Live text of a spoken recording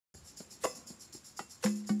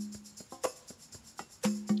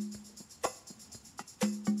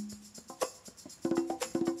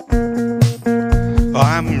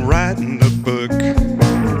I'm writing a book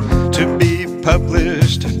to be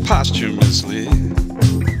published posthumously.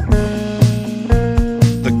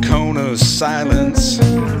 The cone of silence,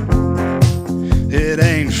 it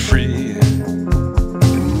ain't free.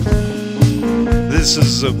 This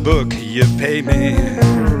is a book you pay me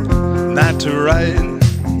not to write.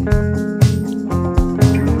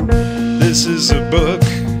 This is a book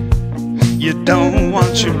you don't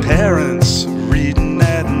want your parents reading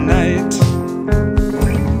at night.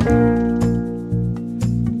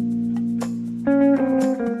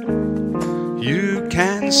 You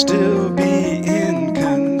can still be in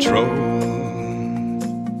control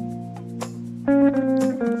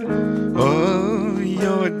of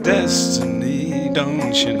your destiny,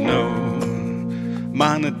 don't you know?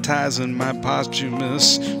 Monetizing my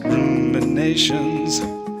posthumous ruminations.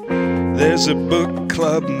 There's a book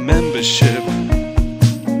club membership.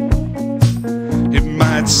 It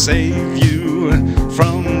might save you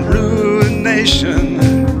from ruination.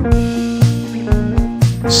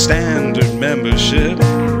 Standard membership,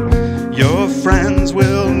 your friends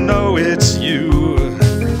will know it's you.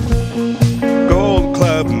 Gold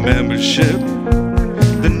club membership,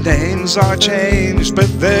 the names are changed, but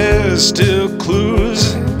there's still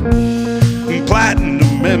clues.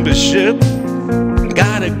 Platinum membership,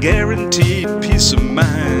 got a guaranteed peace of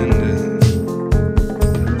mind.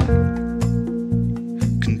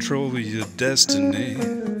 Control of your destiny.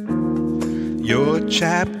 Your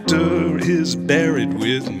chapter is buried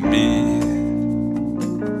with me.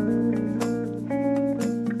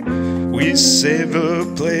 We save a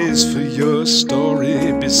place for your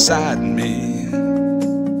story beside me.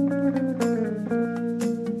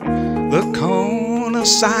 The cone of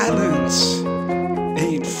silence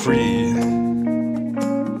ain't free.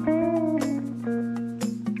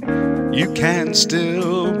 You can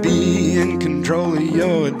still be in control of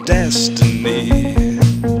your destiny.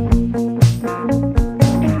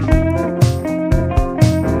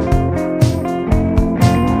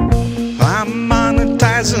 I'm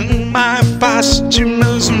monetizing my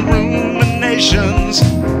posthumous ruminations.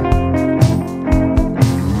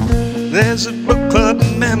 There's a book club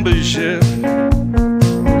membership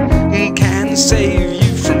can save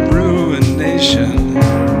you from ruination.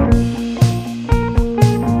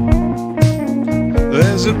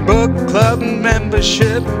 There's a book club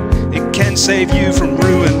membership, it can save you from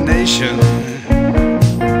ruination.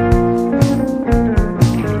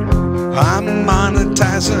 I'm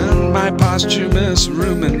monetizing my posthumous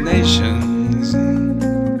ruminations.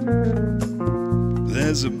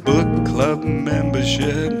 There's a book club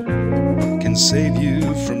membership, can save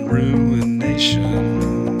you from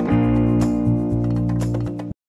ruination.